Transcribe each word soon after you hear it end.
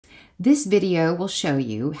This video will show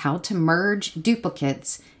you how to merge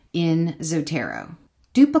duplicates in Zotero.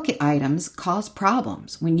 Duplicate items cause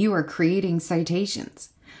problems when you are creating citations.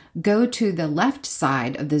 Go to the left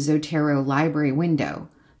side of the Zotero library window,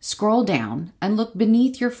 scroll down, and look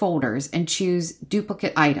beneath your folders and choose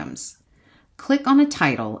Duplicate Items. Click on a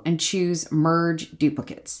title and choose Merge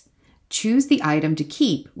Duplicates. Choose the item to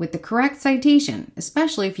keep with the correct citation,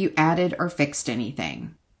 especially if you added or fixed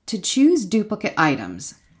anything. To choose duplicate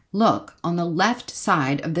items, look on the left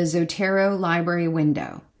side of the Zotero library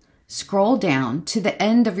window. Scroll down to the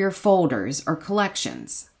end of your folders or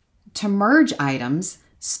collections. To merge items,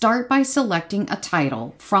 start by selecting a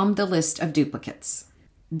title from the list of duplicates.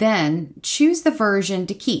 Then choose the version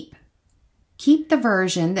to keep. Keep the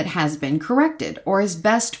version that has been corrected or is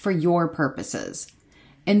best for your purposes.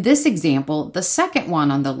 In this example, the second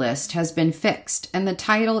one on the list has been fixed and the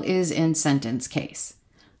title is in sentence case.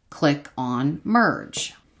 Click on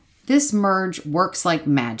Merge. This merge works like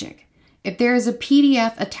magic. If there is a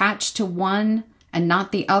PDF attached to one and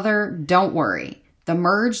not the other, don't worry. The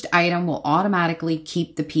merged item will automatically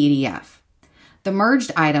keep the PDF. The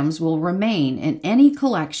merged items will remain in any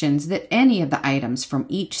collections that any of the items from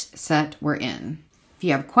each set were in. If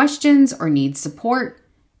you have questions or need support,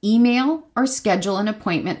 email or schedule an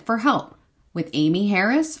appointment for help with Amy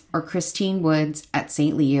Harris or Christine Woods at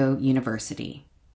St. Leo University.